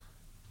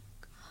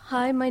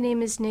Hi, my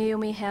name is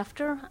Naomi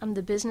Hafter. I'm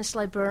the business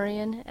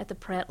librarian at the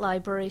Pratt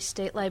Library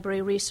State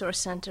Library Resource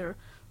Center.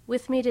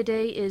 With me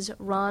today is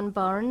Ron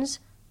Barnes,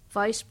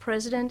 Vice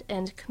President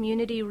and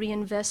Community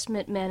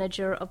Reinvestment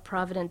Manager of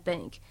Provident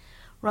Bank.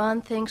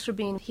 Ron, thanks for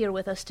being here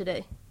with us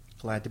today.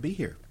 Glad to be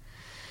here.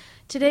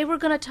 Today we're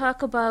going to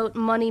talk about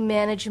money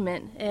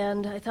management,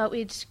 and I thought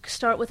we'd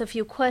start with a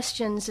few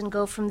questions and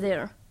go from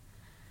there.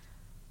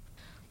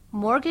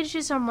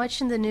 Mortgages are much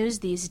in the news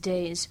these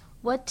days.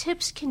 What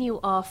tips can you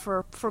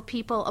offer for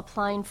people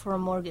applying for a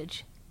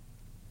mortgage?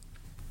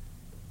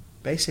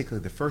 Basically,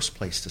 the first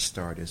place to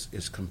start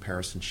is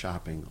comparison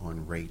shopping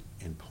on rate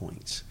and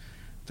points.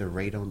 The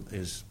rate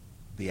is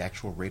the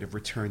actual rate of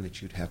return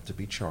that you'd have to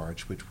be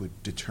charged, which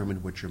would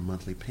determine what your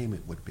monthly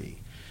payment would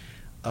be.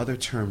 Other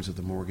terms of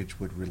the mortgage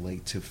would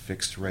relate to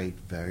fixed rate,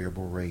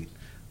 variable rate,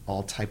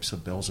 all types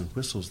of bells and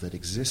whistles that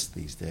exist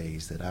these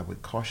days that I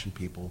would caution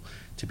people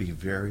to be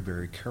very,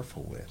 very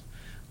careful with.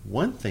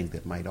 One thing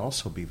that might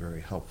also be very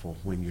helpful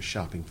when you're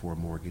shopping for a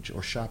mortgage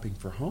or shopping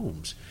for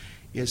homes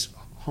is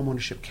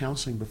homeownership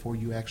counseling before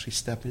you actually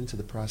step into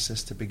the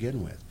process to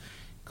begin with.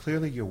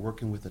 Clearly, you're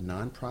working with a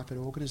nonprofit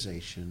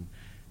organization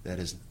that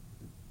is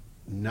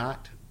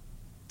not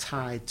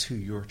tied to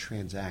your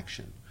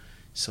transaction.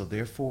 So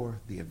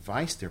therefore, the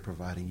advice they're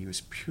providing you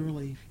is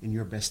purely in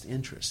your best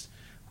interest.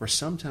 Where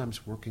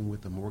sometimes working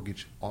with a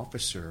mortgage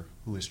officer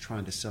who is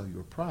trying to sell you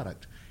a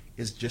product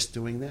is just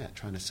doing that,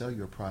 trying to sell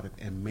you a product,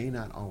 and may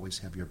not always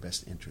have your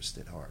best interest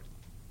at heart.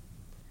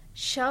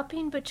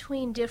 Shopping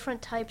between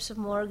different types of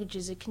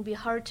mortgages, it can be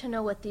hard to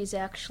know what these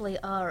actually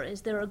are.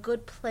 Is there a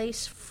good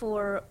place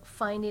for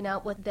finding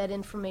out what that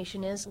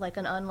information is, like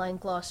an online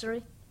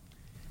glossary?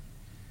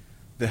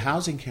 The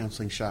housing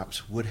counseling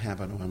shops would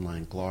have an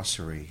online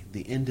glossary.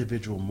 The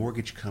individual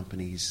mortgage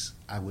companies,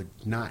 I would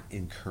not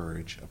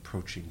encourage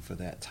approaching for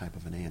that type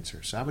of an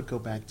answer. So I would go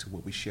back to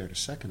what we shared a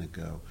second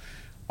ago.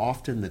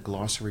 Often the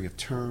glossary of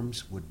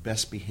terms would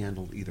best be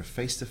handled either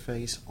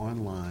face-to-face,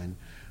 online,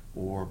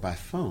 or by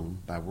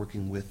phone by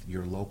working with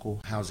your local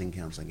housing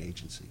counseling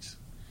agencies.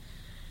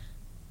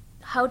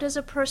 How does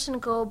a person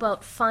go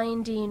about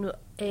finding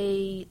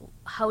a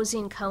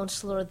housing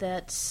counselor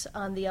that's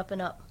on the up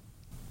and up?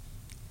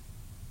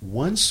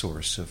 One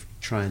source of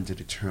trying to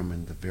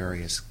determine the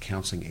various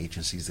counseling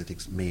agencies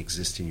that may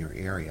exist in your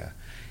area,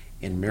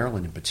 in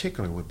Maryland in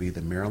particular, would be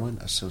the Maryland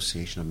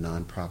Association of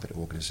Nonprofit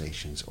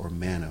Organizations, or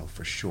MANO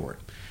for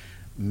short.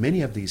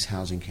 Many of these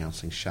housing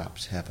counseling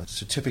shops have a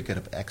certificate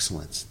of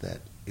excellence that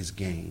is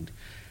gained.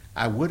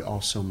 I would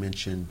also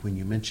mention, when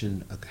you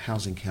mention a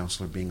housing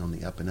counselor being on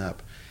the up and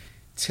up,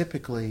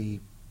 typically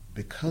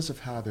because of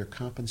how they're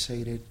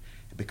compensated,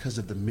 because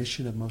of the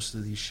mission of most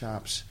of these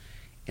shops,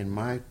 in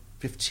my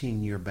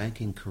 15-year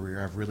banking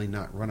career, I've really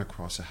not run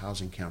across a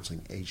housing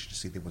counseling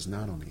agency that was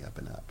not on the up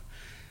and up.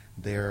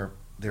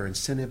 Their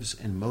incentives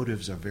and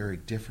motives are very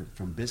different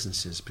from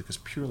businesses because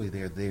purely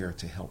they're there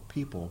to help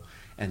people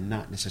and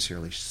not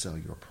necessarily sell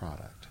your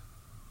product.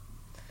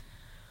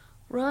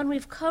 Ron,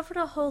 we've covered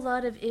a whole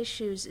lot of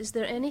issues. Is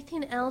there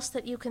anything else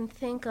that you can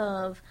think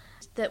of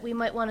that we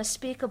might want to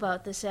speak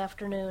about this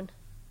afternoon?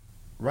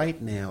 Right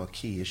now, a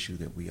key issue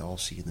that we all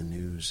see in the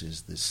news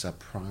is the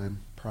subprime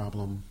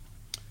problem,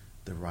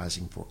 the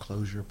rising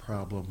foreclosure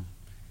problem,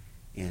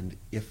 and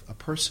if a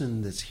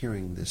person that's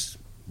hearing this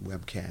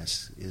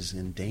webcast is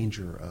in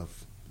danger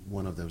of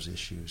one of those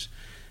issues,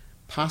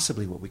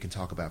 possibly what we can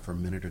talk about for a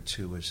minute or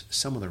two is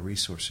some of the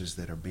resources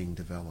that are being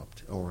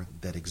developed or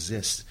that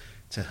exist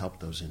to help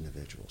those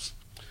individuals.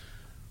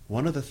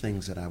 One of the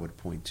things that I would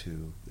point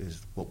to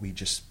is what we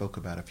just spoke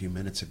about a few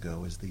minutes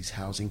ago, is these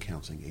housing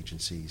counseling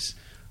agencies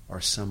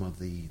are some of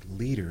the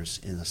leaders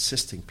in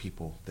assisting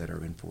people that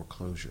are in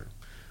foreclosure.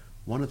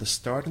 One of the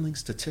startling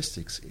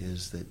statistics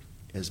is that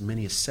as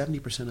many as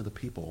 70% of the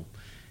people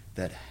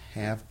that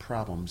have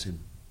problems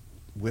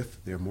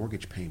with their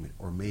mortgage payment,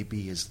 or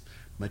maybe as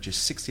much as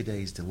 60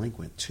 days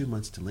delinquent, 2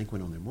 months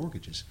delinquent on their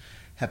mortgages,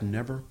 have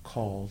never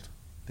called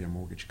their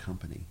mortgage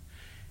company.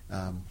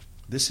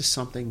 This is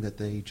something that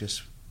they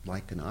just,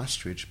 like an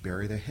ostrich,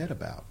 bury their head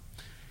about.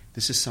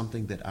 This is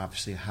something that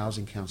obviously a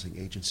housing counseling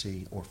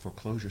agency or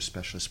foreclosure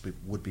specialist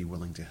would be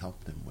willing to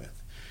help them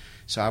with.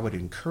 So I would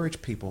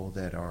encourage people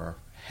that are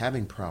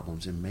having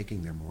problems in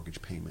making their mortgage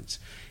payments,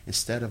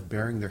 instead of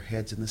burying their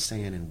heads in the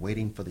sand and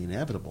waiting for the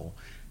inevitable,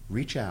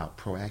 reach out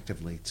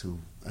proactively to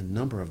a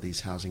number of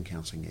these housing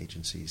counseling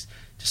agencies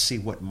to see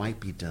what might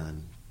be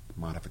done,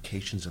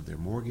 modifications of their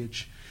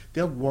mortgage.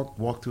 They'll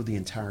walk through the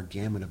entire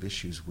gamut of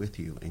issues with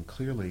you, and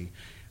clearly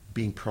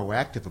being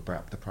proactive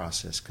about the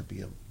process could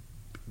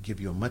give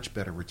you a much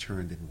better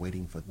return than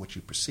waiting for what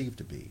you perceive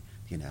to be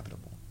the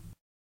inevitable.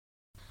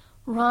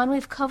 Ron,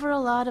 we've covered a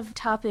lot of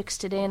topics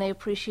today, and I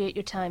appreciate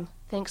your time.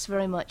 Thanks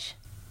very much.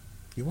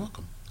 You're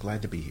welcome.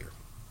 Glad to be here.